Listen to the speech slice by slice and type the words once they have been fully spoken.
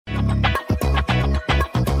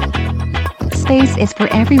Space is for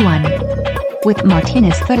everyone. With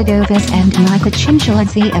Martinas Fedotowicz and Nika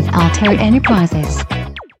Chinchaladze of Altair Enterprises.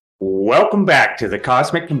 Welcome back to the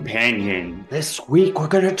Cosmic Companion. This week we're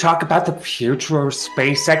going to talk about the future of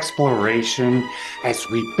space exploration as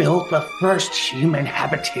we build the first human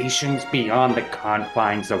habitations beyond the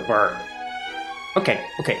confines of Earth. Okay,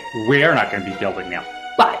 we're not going to be building now,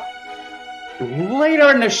 but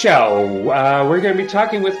later in the show, we're going to be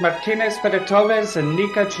talking with Martinas Fedotowicz and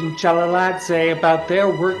Nika Chinchaladze about their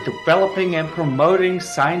work developing and promoting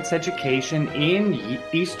science education in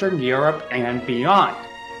Eastern Europe and beyond.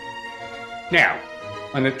 Now,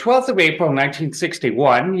 on the 12th of April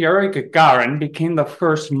 1961, Yuri Gagarin became the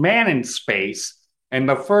first man in space, and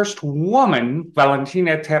the first woman,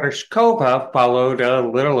 Valentina Tereshkova, followed a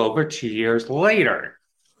little over 2 years later.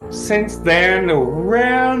 Since then,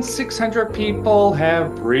 around 600 people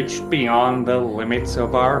have reached beyond the limits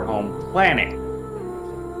of our home planet.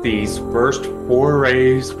 These first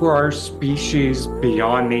forays for our species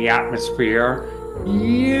beyond the atmosphere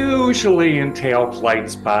usually entail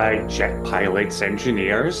flights by jet pilots,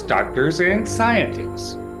 engineers, doctors, and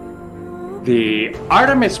scientists. The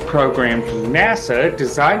Artemis program from NASA,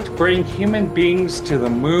 designed to bring human beings to the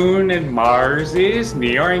moon and Mars, is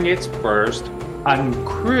nearing its first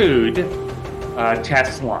uncrewed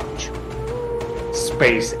test launch.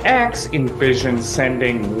 SpaceX envisions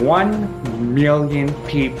sending 1 million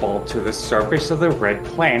people to the surface of the red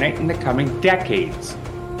planet in the coming decades.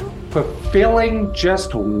 Fulfilling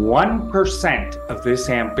just 1% of this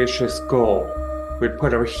ambitious goal would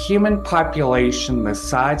put a human population the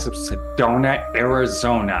size of Sedona,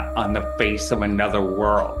 Arizona, on the face of another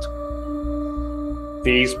world.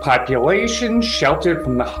 These populations, sheltered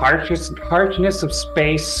from the harshness of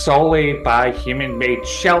space solely by human-made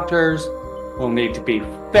shelters, will need to be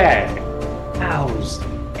fed, housed,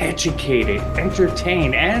 educated,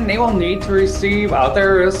 entertained, and they will need to receive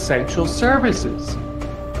other essential services.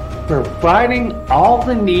 Providing all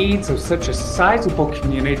the needs of such a sizable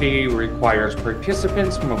community requires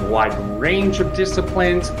participants from a wide range of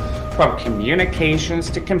disciplines, from communications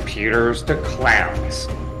to computers to clowns.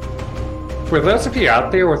 For those of you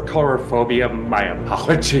out there with chorophobia, my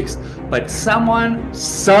apologies, but someone,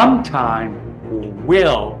 sometime,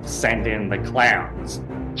 will send in the clowns.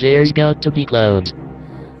 There's got to be clowns.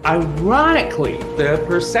 Ironically, the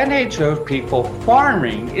percentage of people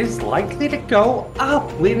farming is likely to go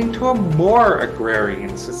up, leading to a more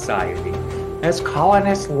agrarian society, as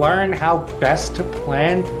colonists learn how best to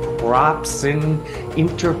plant crops in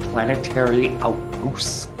interplanetary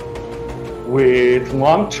outposts. With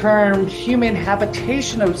long-term human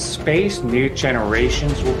habitation of space, new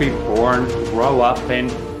generations will be born, grow up,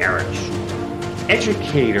 and perish.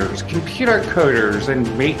 Educators, computer coders,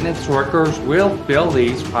 and maintenance workers will fill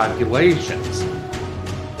these populations.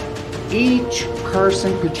 Each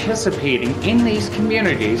person participating in these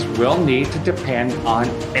communities will need to depend on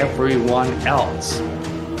everyone else.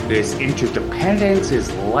 This interdependence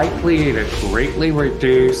is likely to greatly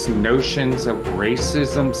reduce notions of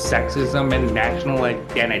racism, sexism, and national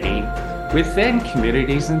identity within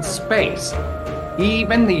communities in space.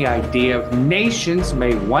 Even the idea of nations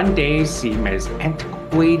may one day seem as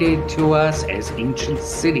antiquated to us as ancient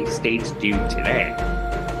city-states do today.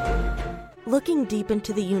 Looking deep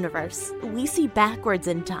into the universe, we see backwards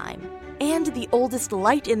in time. And the oldest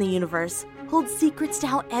light in the universe holds secrets to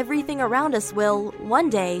how everything around us will, one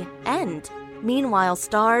day, end. Meanwhile,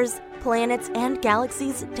 stars, planets, and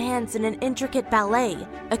galaxies dance in an intricate ballet,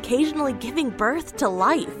 occasionally giving birth to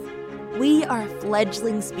life. We are a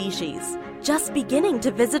fledgling species, just beginning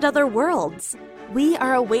to visit other worlds. We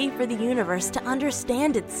are a way for the universe to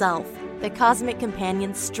understand itself. The Cosmic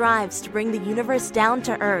Companion strives to bring the universe down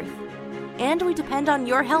to Earth, and we depend on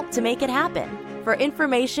your help to make it happen. For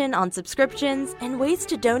information on subscriptions and ways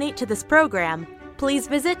to donate to this program, please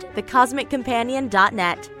visit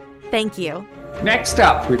thecosmiccompanion.net. Thank you. Next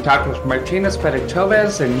up, we talk with Martinas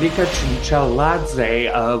Fedotowicz and Nika Chinchaladze,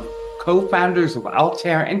 of co-founders of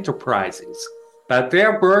Altair Enterprises, about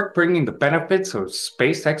their work bringing the benefits of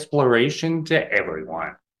space exploration to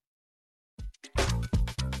everyone.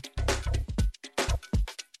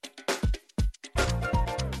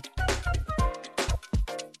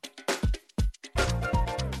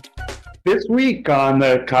 This week on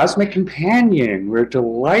the Cosmic Companion, we're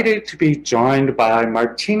delighted to be joined by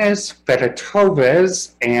Martinas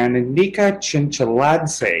Fedotowicz and Nika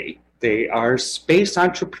Chinchaladze. They are space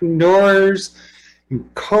entrepreneurs,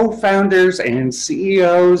 co-founders, and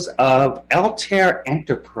CEOs of Altair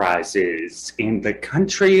Enterprises in the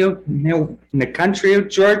country of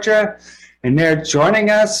Georgia And they're joining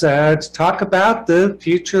us to talk about the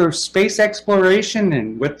future of space exploration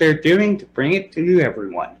and what they're doing to bring it to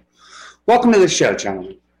everyone. Welcome to the show,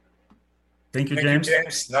 gentlemen. Thank you,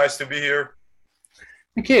 James. Nice to be here.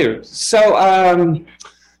 Thank you. So,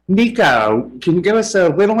 Nico, can you give us a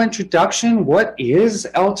little introduction? What is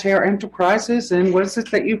Altair Enterprises and what is it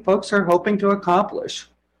that you folks are hoping to accomplish?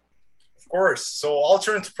 Of course. So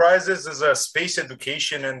Altair Enterprises is a space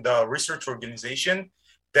education and research organization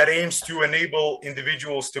that aims to enable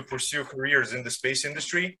individuals to pursue careers in the space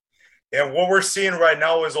industry. And what we're seeing right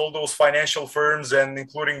now is all those financial firms, and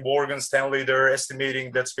including Morgan Stanley, they're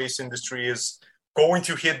estimating that space industry is going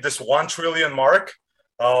to hit this 1 trillion mark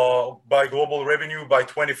by global revenue by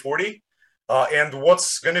 2040. And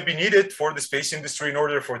what's going to be needed for the space industry in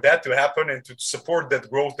order for that to happen and to support that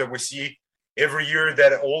growth that we see every year,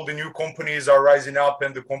 that all the new companies are rising up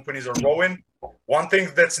and the companies are growing. One thing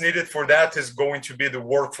that's needed for that is going to be the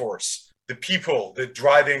workforce, the people, the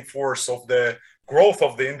driving force of the growth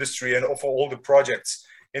of the industry and of all the projects.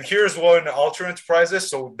 And here's one Altair Enterprises.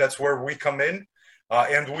 So that's where we come in.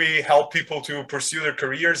 And we help people to pursue their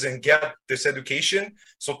careers and get this education.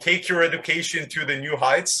 So take your education to the new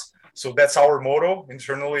heights. So that's our motto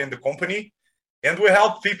internally in the company. And we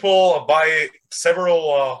help people by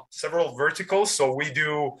several verticals. So we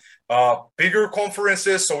do bigger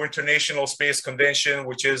conferences. So International Space Convention,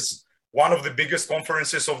 which is one of the biggest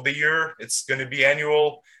conferences of the year. It's going to be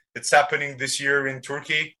annual. It's happening this year in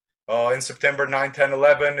Turkey in September 9, 10,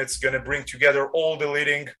 11. It's going to bring together all the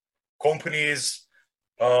leading companies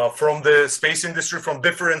from the space industry, from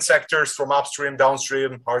different sectors, from upstream,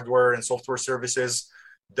 downstream, hardware and software services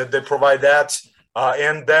that they provide that.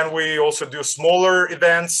 And then we also do smaller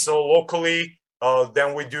events. So locally,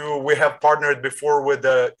 then we have partnered before with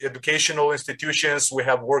the educational institutions. We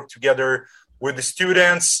have worked together with the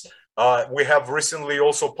students. We have recently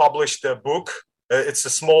also published a book. It's a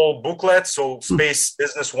small booklet. So Space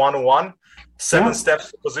Business 101, 7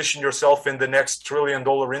 steps to position yourself in the next $1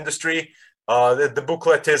 trillion industry. The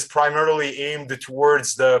booklet is primarily aimed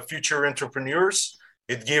towards the future entrepreneurs.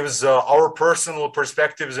 It gives our personal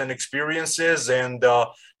perspectives and experiences and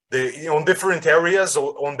on different areas,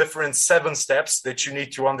 on different 7 steps that you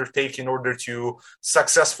need to undertake in order to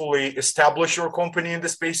successfully establish your company in the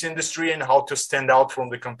space industry, and how to stand out from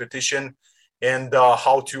the competition, and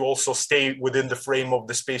how to also stay within the frame of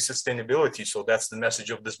the space sustainability. So that's the message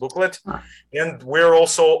of this booklet. And we're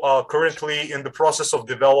also currently in the process of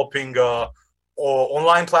developing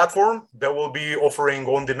online platform that will be offering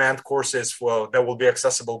on-demand courses that will be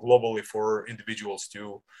accessible globally for individuals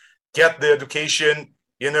to get the education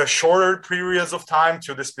in a shorter periods of time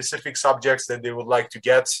to the specific subjects that they would like to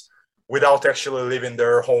get without actually leaving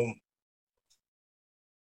their home.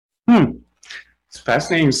 It's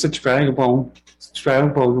fascinating. Such valuable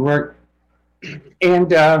work. And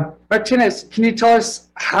Martinez, can you tell us,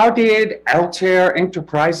 how did Altair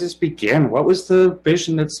Enterprises begin? What was the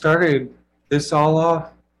vision that started this all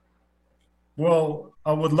off? Well,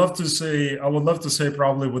 I would love to say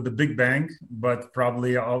probably with the Big Bang, but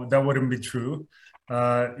probably that wouldn't be true.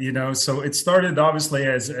 So it started obviously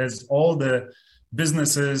as all the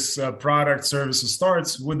businesses, product, services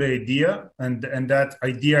starts with the idea, and that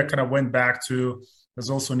idea kind of went back to, as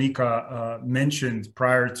also Nika mentioned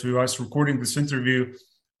prior to us recording this interview,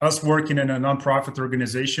 us working in a nonprofit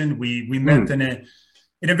organization. We met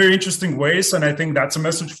in a very interesting ways, and I think that's a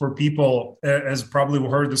message for people, as probably we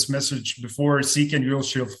heard this message before: seek and you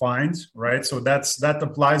shall find, right? So that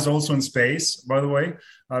applies also in space, by the way,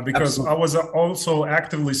 because Absolutely. I was also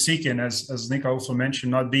actively seeking, as Nick also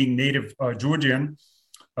mentioned, not being native Georgian.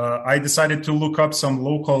 I decided to look up some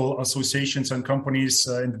local associations and companies,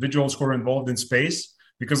 individuals who are involved in space,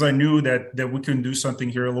 because I knew that we can do something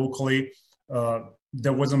here locally.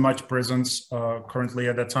 There wasn't much presence currently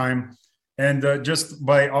at that time. And just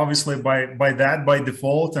by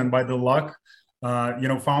default and by the luck,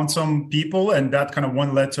 found some people, and that kind of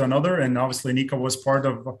one led to another. And obviously Nika was part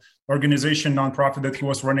of organization, nonprofit that he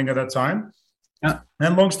was running at that time. Yeah.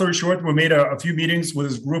 And long story short, we made a few meetings with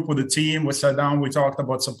his group, with the team. We sat down, we talked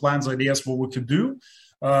about some plans, ideas, what we could do.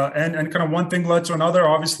 And kind of one thing led to another.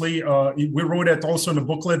 Obviously, we wrote it also in the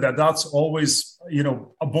booklet that's always,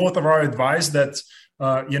 both of our advice that,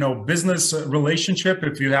 business relationship,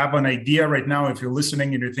 if you have an idea right now, if you're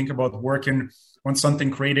listening and you think about working on something,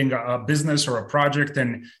 creating a business or a project,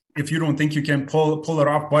 and if you don't think you can pull it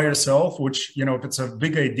off by yourself, which, if it's a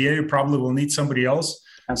big idea, you probably will need somebody else.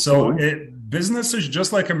 Absolutely. So business is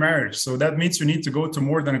just like a marriage. So that means you need to go to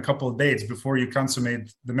more than a couple of dates before you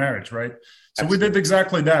consummate the marriage, right? So Absolutely. We did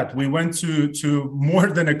exactly that. We went to more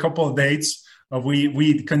than a couple of dates.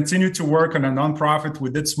 We continue to work on a nonprofit. We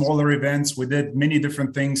did smaller events. We did many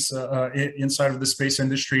different things inside of the space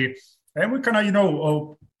industry, and we kind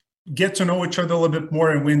of get to know each other a little bit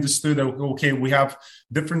more. And we understood that okay, we have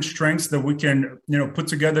different strengths that we can put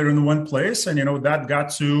together in one place, and that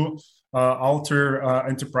got to Altair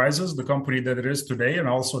Enterprises, the company that it is today, and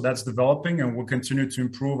also that's developing, and we'll continue to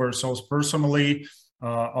improve ourselves personally,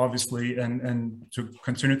 obviously, and to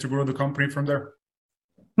continue to grow the company from there.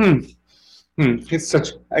 It's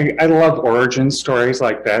I love origin stories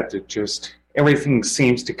like that. That just everything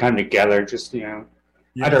seems to come together. Just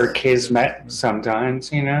utter kismet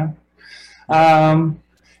sometimes.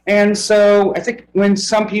 And so I think when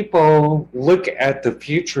some people look at the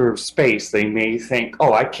future of space, they may think,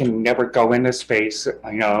 "Oh, I can never go into space.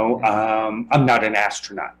 I'm not an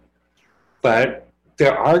astronaut." But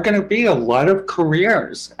there are going to be a lot of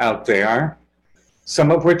careers out there.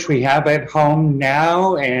 Some of which we have at home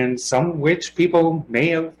now, and some which people may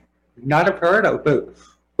have not have heard of. But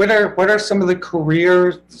what are some of the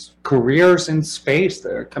careers in space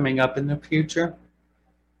that are coming up in the future?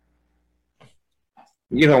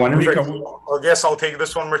 I guess I'll take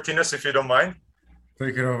this one, Martinez, if you don't mind.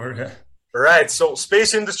 Take it over. Yeah. Right. So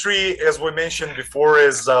space industry, as we mentioned before,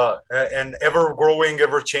 is an ever-growing,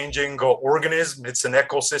 ever-changing organism. It's an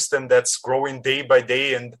ecosystem that's growing day by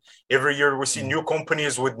day. And every year we see new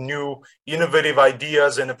companies with new innovative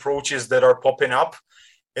ideas and approaches that are popping up.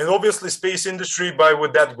 And obviously space industry,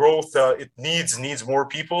 with that growth, it needs more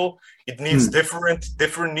people. It needs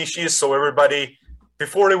different niches. So everybody,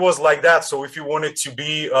 before it was like that. So if you wanted to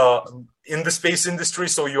be in the space industry,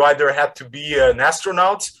 so you either had to be an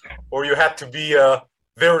astronaut or you had to be a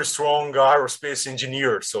very strong aerospace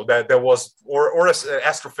engineer. So that was, or an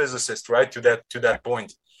astrophysicist, right? To that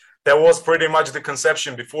point, that was pretty much the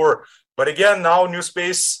conception before. But again, now New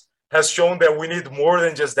Space has shown that we need more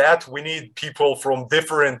than just that. We need people from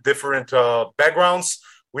different backgrounds.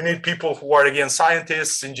 We need people who are, again,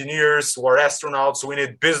 scientists, engineers, who are astronauts. We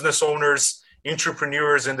need business owners,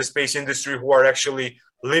 entrepreneurs in the space industry who are actually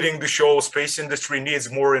leading the show. Space industry needs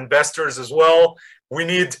more investors as well. We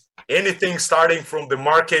need anything starting from the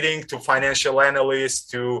marketing to financial analysts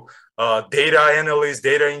to data analysts,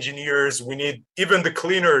 data engineers. We need, even the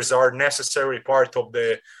cleaners are necessary part of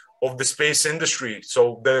the space industry.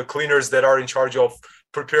 So the cleaners that are in charge of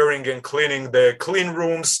preparing and cleaning the clean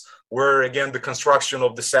rooms, where again the construction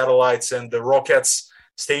of the satellites and the rockets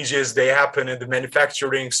stages, they happen in the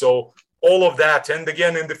manufacturing. So all of that. And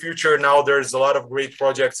again, in the future now, there's a lot of great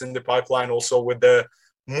projects in the pipeline also with the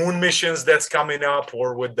moon missions that's coming up,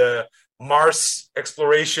 or with the Mars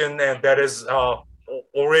exploration, and that is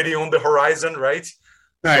already on the horizon, right?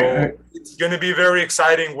 So it's going to be very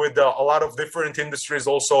exciting with a lot of different industries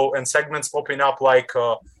also and segments popping up, like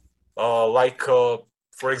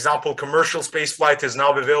for example, commercial space flight is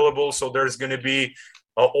now available. So there's going to be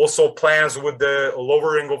also plans with the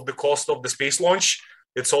lowering of the cost of the space launch.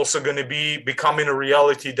 It's also going to be becoming a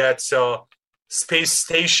reality that space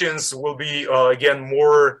stations will be again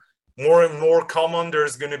more and more common.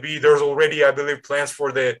 There's already, I believe, plans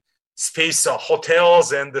for the space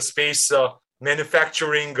hotels and the space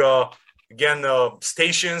manufacturing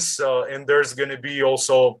stations, and there's going to be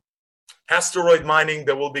also asteroid mining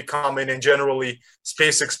that will be coming, and generally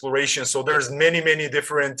space exploration. So there's many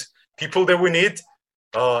different people that we need,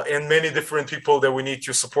 and many different people that we need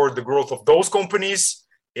to support the growth of those companies,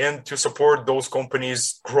 and to support those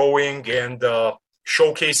companies growing and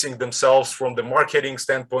showcasing themselves from the marketing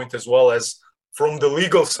standpoint, as well as from the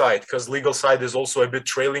legal side, because legal side is also a bit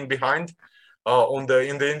trailing behind in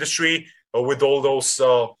the industry. With all those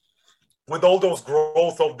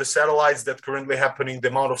growth of the satellites that currently happening, the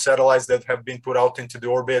amount of satellites that have been put out into the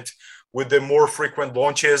orbit, with the more frequent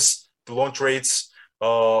launches, the launch rates,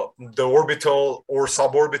 the orbital or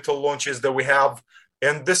suborbital launches that we have.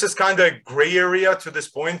 And this is kind of gray area to this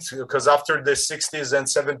point, because after the 60s and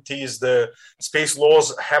 70s, the space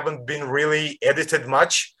laws haven't been really edited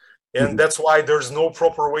much. And that's why there's no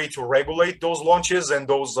proper way to regulate those launches and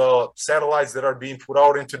those satellites that are being put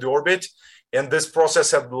out into the orbit. And this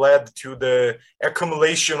process has led to the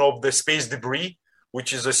accumulation of the space debris,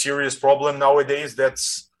 which is a serious problem nowadays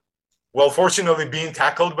that's, well, fortunately being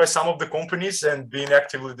tackled by some of the companies and being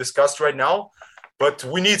actively discussed right now. But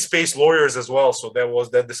we need space lawyers as well. So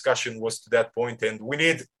that discussion was to that point. And we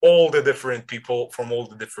need all the different people from all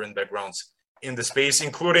the different backgrounds in the space,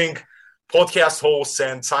 including podcast hosts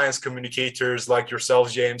and science communicators like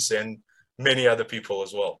yourself, James, and many other people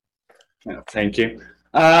as well. Thank you.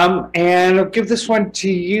 And I'll give this one to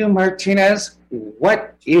you, Martinez.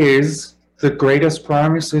 What is the greatest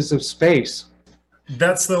promises of space?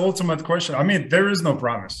 That's the ultimate question. I mean, there is no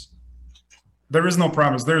promise. There is no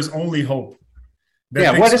promise. There is only hope.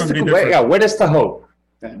 What is the hope?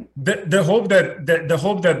 The hope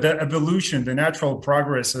that the evolution, the natural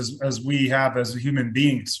progress as we have as human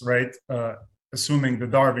beings, right? Assuming the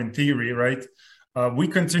Darwin theory, right? We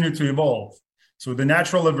continue to evolve. So the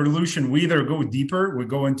natural evolution, we either go deeper, we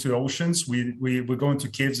go into oceans, we go into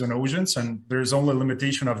caves and oceans, and there's only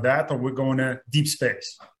limitation of that, or we're going to deep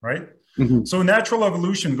space, right? Mm-hmm. So natural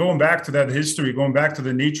evolution, going back to that history, going back to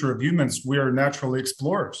the nature of humans, we are naturally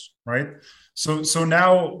explorers, right? So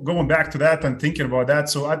now going back to that and thinking about that,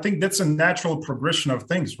 so I think that's a natural progression of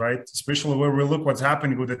things, right? Especially where we look what's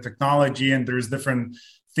happening with the technology, and there's different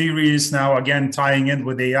theories now, again, tying in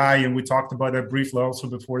with AI, and we talked about that briefly also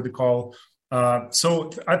before the call. So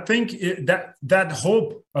I think that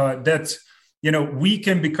hope that, we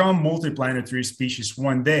can become multiplanetary species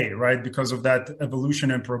one day, right? Because of that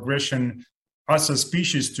evolution and progression, us as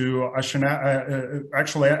species to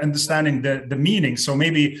actually understanding the meaning. So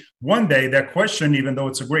maybe one day that question, even though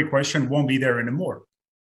it's a great question, won't be there anymore.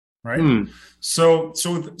 Right. So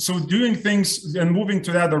doing things and moving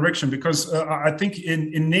to that direction, because I think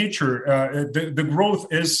in nature, the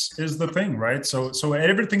growth is the thing, right? So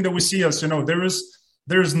everything that we see as,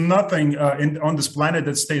 there's nothing on this planet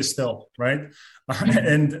that stays still, right?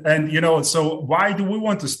 And so why do we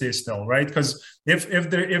want to stay still, right? Because if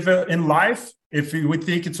in life, if we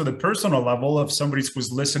take it to the personal level of somebody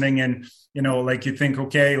who's listening and, like you think,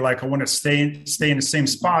 okay, like I want to stay in the same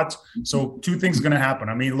spot. So two things are going to happen.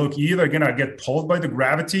 I mean, look, you're either going to get pulled by the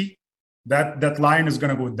gravity, that line is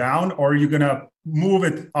going to go down, or you're going to move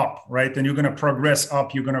it up, right? And you're going to progress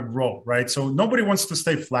up, you're going to grow, right? So nobody wants to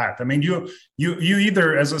stay flat. I mean, you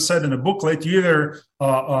either, as I said in the booklet, you're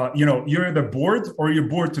either bored or you're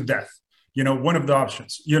bored to death, one of the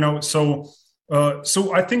options,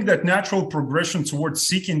 So I think that natural progression towards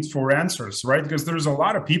seeking for answers, right? Because there's a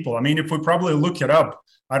lot of people. I mean, if we probably look it up,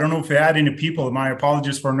 I don't know if you had any people, my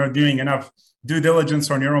apologies for not doing enough due diligence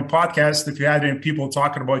on your own podcast. If you had any people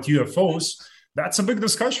talking about UFOs, that's a big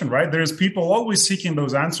discussion, right? There's people always seeking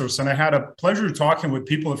those answers. And I had a pleasure talking with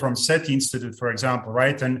people from SETI Institute, for example,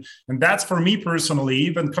 right? And that's for me personally,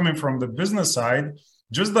 even coming from the business side,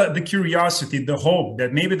 just the curiosity, the hope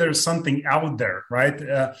that maybe there's something out there, right?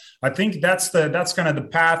 I think that's kind of the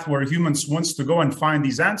path where humans wants to go and find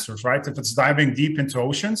these answers, right? If it's diving deep into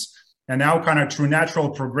oceans, and now kind of through natural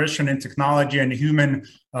progression in technology and human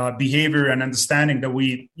behavior and understanding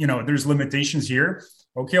that there's limitations here.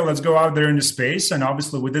 Okay, let's go out there into space. And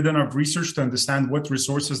obviously we did enough research to understand what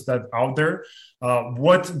resources that out there.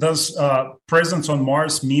 What does presence on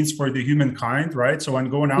Mars means for the humankind, right? So I'm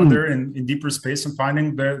going out there in deeper space and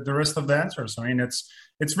finding the rest of the answers. I mean,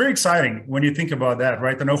 it's very exciting when you think about that,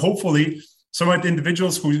 right? And hopefully some of the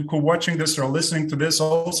individuals who are watching this or listening to this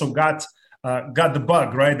also got the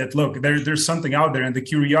bug, right? That look, there's something out there, and the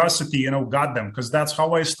curiosity, got them, because that's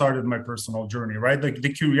how I started my personal journey, right? Like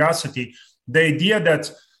the curiosity, the idea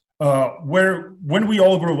that when we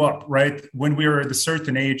all grow up, right? When we are at a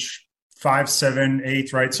certain age, 5, 7,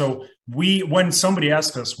 8, right? So when somebody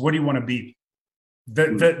asks us, what do you want to be?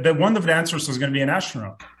 The one of the answers is going to be an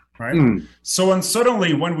astronaut, right? So, and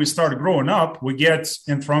suddenly when we start growing up, we get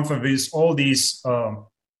in front of all these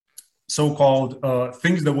so-called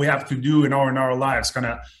things that we have to do in our lives, kind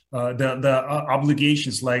of the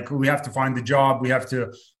obligations, like we have to find the job, we have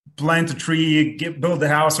to plant a tree, build a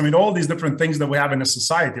house. I mean, all these different things that we have in a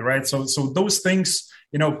society, right? So those things,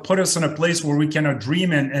 put us in a place where we cannot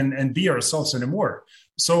dream and be ourselves anymore.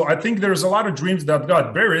 So I think there's a lot of dreams that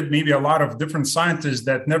got buried, maybe a lot of different scientists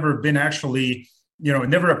that never been actually,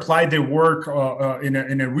 never applied their work in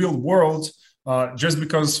a real world. Just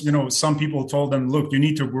because, some people told them, look, you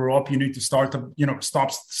need to grow up, you need to start to,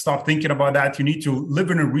 stop thinking about that. You need to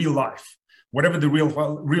live in a real life, whatever the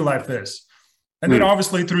real life is. And then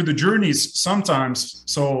obviously through the journeys sometimes,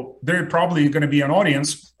 so they're probably going to be an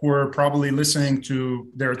audience who are probably listening to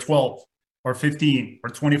their 12 or 15 or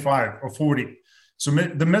 25 or 40. So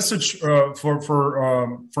the message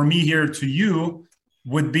for me here to you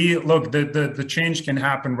would be, look, the change can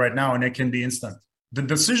happen right now and it can be instant. The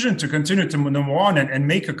decision to continue to move on and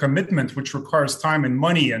make a commitment, which requires time and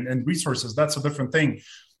money and resources, that's a different thing.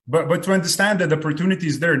 But to understand that the opportunity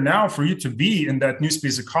is there now for you to be in that new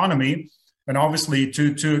space economy, and obviously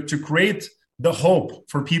to create the hope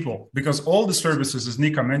for people, because all the services, as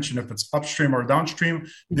Nika mentioned, if it's upstream or downstream,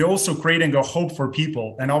 they're also creating a hope for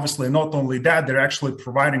people. And obviously not only that, they're actually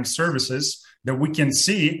providing services that we can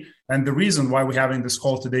see And the reason why we're having this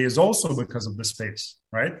call today is also because of the space,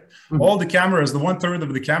 right? All the cameras, the 1/3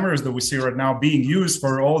 of the cameras that we see right now being used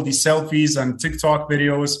for all these selfies and TikTok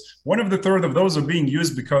videos, 1/3 of those are being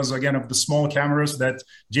used because, again, of the small cameras that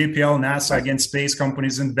JPL, NASA, again, space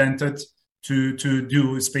companies invented to do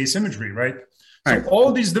space imagery, right? So all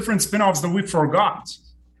these different spin-offs that we forgot,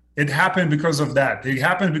 it happened because of that. It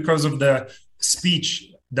happened because of the speech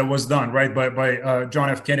that was done, right, by John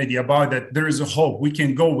F. Kennedy about that there is a hope. We can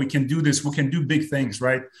go, we can do this, we can do big things,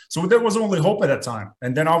 right? So there was only hope at that time.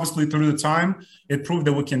 And then obviously through the time, it proved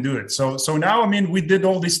that we can do it. So now, I mean, we did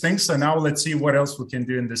all these things, and now let's see what else we can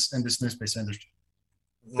do in this new space industry.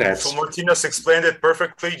 So Martinas explained it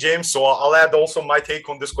perfectly, James. So I'll add also my take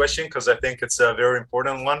on this question because I think it's a very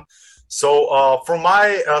important one. So from my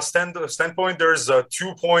standpoint, there's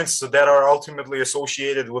 2 points that are ultimately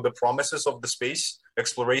associated with the promises of the space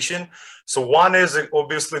exploration. So one is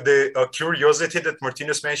obviously the curiosity that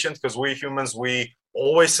Martinas mentioned, because we humans, we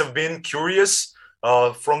always have been curious.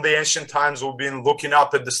 From the ancient times, we've been looking up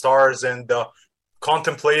at the stars and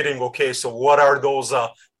contemplating, okay, so what are those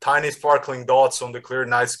tiny sparkling dots on the clear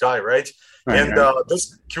night sky, right? And this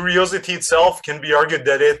curiosity itself can be argued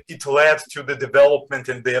that it led to the development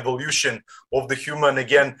and the evolution of the human,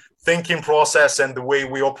 again, thinking process and the way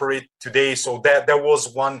we operate today. So that was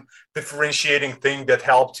one differentiating thing that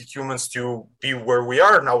helped humans to be where we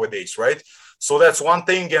are nowadays, right? So that's one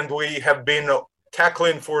thing. And we have been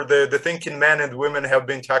tackling for the thinking men and women have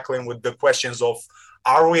been tackling with the questions of,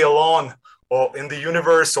 are we alone in the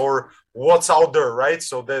universe, or what's out there, right?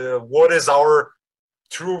 So what is our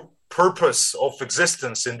true purpose of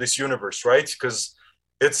existence in this universe, right? Because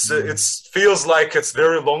it feels like it's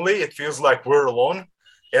very lonely. It feels like we're alone.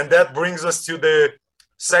 And that brings us to the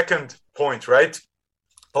second point, right?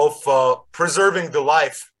 Of preserving the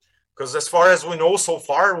life. Because as far as we know so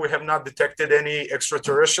far, we have not detected any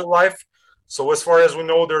extraterrestrial life. So as far as we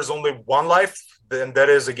know, there's only one life, and that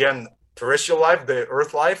is, again, terrestrial life, the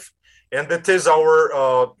Earth life. And it is our,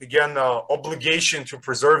 obligation to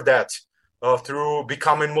preserve that. Through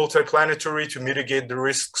becoming multiplanetary to mitigate the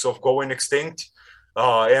risks of going extinct.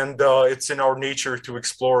 And it's in our nature to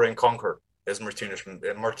explore and conquer, as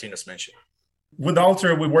Martinas mentioned. With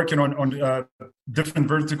Altair, we're working on different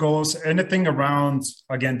verticals. Anything around,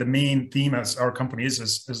 again, the main theme as our company is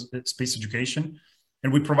space education.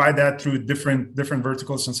 And we provide that through different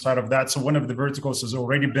verticals inside of that. So one of the verticals has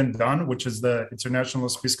already been done, which is the International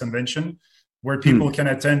Space Convention, where people can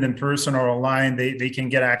attend in person or online. They can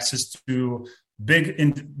get access to big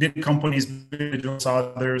companies, big individuals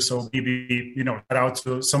out there. So maybe, shout out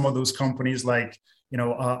to some of those companies like,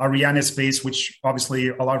 Ariane Space, which obviously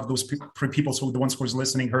a lot of those people, so the ones who was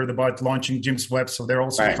listening, heard about launching James Webb. So they're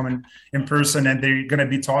also coming in person, and they're going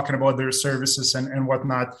to be talking about their services and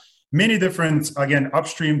whatnot. Many different, again,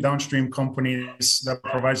 upstream, downstream companies that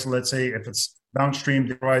provides, let's say, if it's downstream,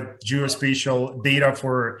 they provide geospatial data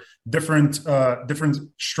for different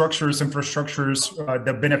structures, infrastructures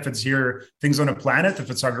that benefits here, things on a planet, if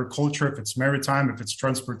it's agriculture, if it's maritime, if it's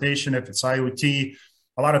transportation, if it's IoT,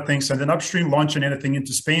 a lot of things. And then upstream, launching anything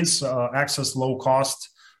into space, access low cost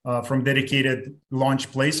from dedicated launch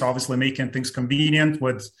place, obviously making things convenient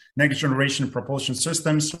with next generation propulsion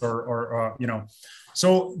systems or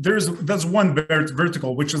So there's one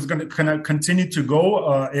vertical which is going to kind of continue to go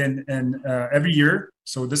in every year.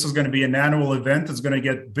 So this is going to be an annual event. It's going to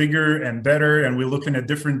get bigger and better, and we're looking at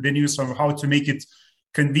different venues on how to make it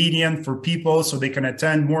convenient for people so they can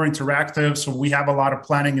attend, more interactive. So we have a lot of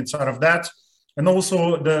planning inside of that. And also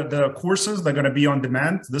the courses, they're going to be on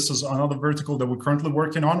demand. This is another vertical that we're currently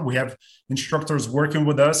working on. We have instructors working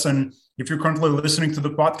with us. And if you're currently listening to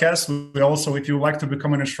the podcast, we also, if you would like to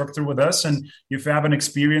become an instructor with us, and if you have an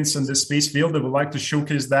experience in the space field that would like to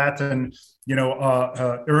showcase that and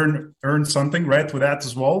earn something, right, with that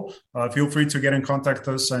as well, feel free to get in contact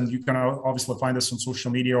with us. And you can obviously find us on social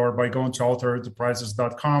media or by going to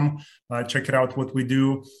altairenterprises.com. Check it out, what we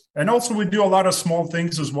do. And also we do a lot of small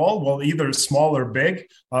things as well, either small or big.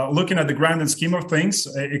 Looking at the grand scheme of things,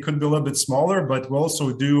 it could be a little bit smaller, but we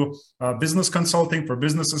also do business consulting for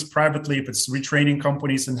businesses privately, if it's retraining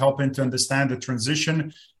companies and helping to understand the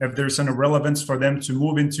transition, if there's any relevance for them to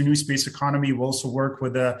move into new space economy. We also work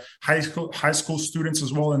with high school students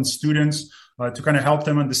as well, and students to kind of help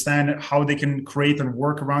them understand how they can create and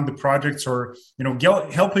work around the projects, or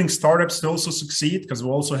helping startups to also succeed, because we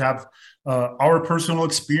also have our personal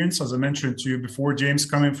experience, as I mentioned to you before, James,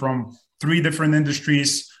 coming from 3 different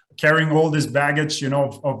industries, carrying all this baggage,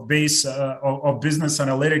 of base of business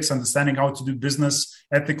analytics, understanding how to do business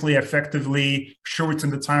ethically, effectively,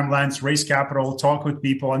 shorten the timelines, raise capital, talk with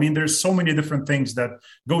people. I mean, there's so many different things that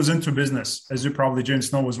goes into business, as you probably,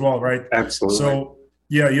 James, know as well, right? Absolutely. So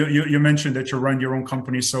yeah, you mentioned that you run your own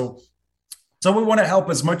company. So we want to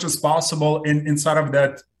help as much as possible inside of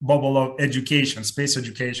that bubble of education, space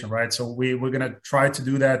education, right? So we're going to try to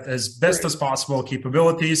do that as best as possible,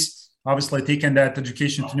 capabilities, obviously taking that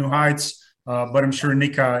education to new heights. But I'm sure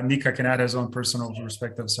Nika can add his own personal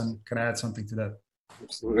perspectives and can add something to that.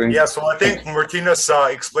 Absolutely. Yeah, so I think Martinez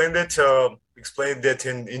explained it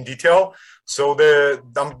in detail. So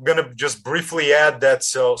I'm gonna just briefly add that.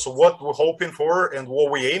 So what we're hoping for and what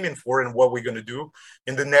we're aiming for and what we're gonna do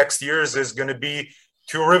in the next years is gonna be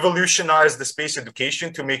to revolutionize the space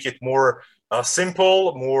education to make it more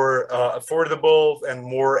simple, more affordable, and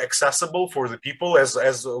more accessible for the people. As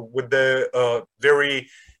with the very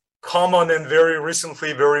common and very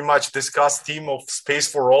recently very much discussed theme of space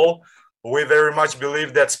for all. We very much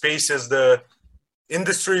believe that space is the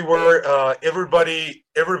industry where everybody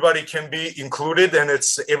can be included, and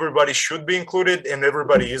everybody should be included, and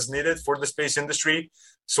everybody is needed for the space industry.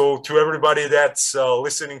 So to everybody that's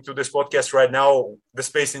listening to this podcast right now, the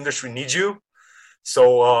space industry needs you. So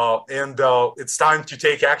it's time to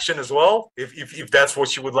take action as well, if that's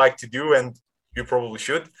what you would like to do, and you probably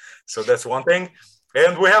should. So that's one thing.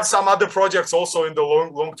 And we have some other projects also in the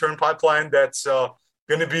long-term pipeline that's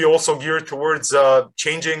going to be also geared towards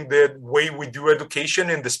changing the way we do education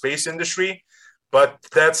in the space industry. But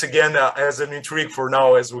that's, again, as an intrigue for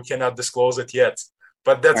now, as we cannot disclose it yet.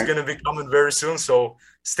 But that's going to be coming very soon. So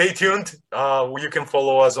stay tuned. You can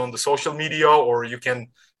follow us on the social media, or you can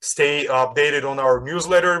stay updated on our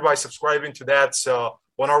newsletter by subscribing to that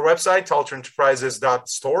on our website,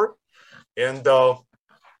 alterenterprises.store. And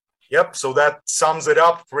yep, so that sums it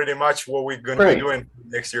up pretty much what we're going to be doing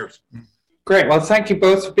next year. Great. Well, thank you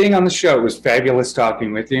both for being on the show. It was fabulous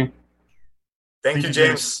talking with you. Thank you,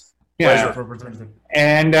 James. Yeah. Pleasure.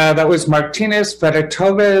 And that was Martinez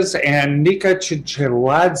Fedotovez and Nika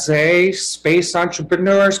Chinchiladze, space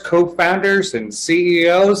entrepreneurs, co-founders, and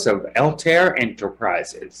CEOs of Altair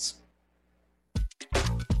Enterprises.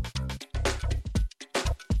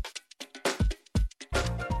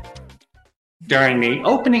 During the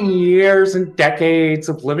opening years and decades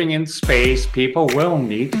of living in space, people will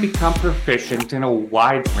need to become proficient in a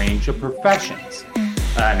wide range of professions.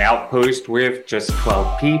 An outpost with just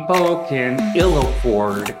 12 people can ill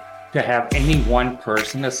afford to have any one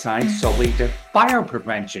person assigned solely to fire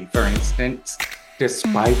prevention, for instance,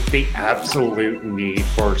 despite the absolute need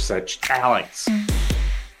for such talents.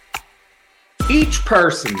 Each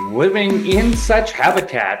person living in such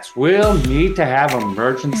habitats will need to have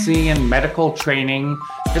emergency and medical training,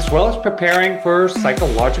 as well as preparing for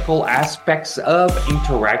psychological aspects of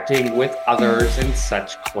interacting with others in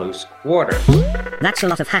such close quarters. That's a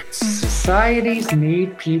lot of hats. Societies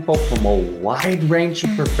need people from a wide range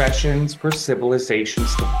of professions for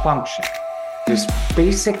civilizations to function. This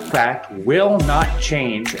basic fact will not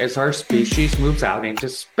change as our species moves out into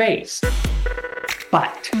space.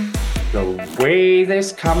 But the way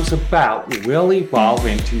this comes about will evolve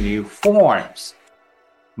into new forms.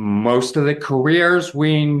 Most of the careers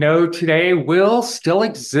we know today will still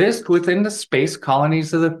exist within the space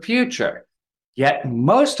colonies of the future, yet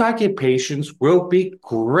most occupations will be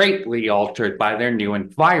greatly altered by their new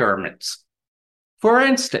environments. For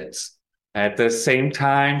instance, at the same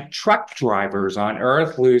time truck drivers on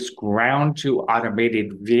Earth lose ground to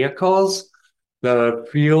automated vehicles, the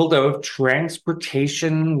field of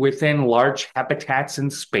transportation within large habitats in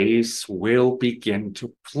space will begin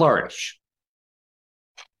to flourish.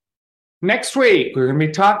 Next week, we're going to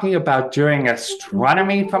be talking about doing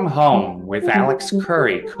astronomy from home with Alex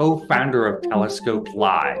Curry, co-founder of Telescope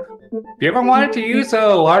Live. If you ever wanted to use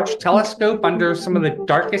a large telescope under some of the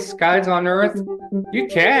darkest skies on Earth, you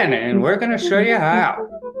can, and we're going to show you how.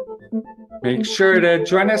 Make sure to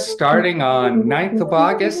join us starting on 9th of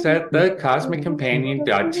August at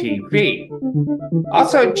thecosmiccompanion.tv.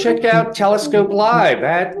 Also, check out Telescope Live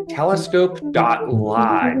at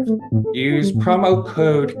telescope.live. Use promo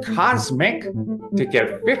code COSMIC to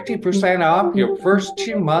get 50% off your first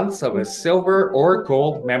 2 months of a silver or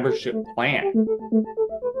gold membership plan.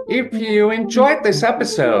 If you enjoyed this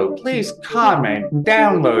episode, please comment,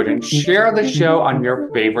 download, and share the show on your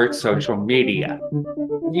favorite social media.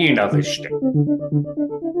 You know the shtick.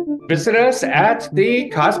 Visit us at the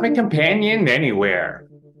Cosmic Companion anywhere.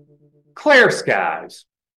 Clear skies.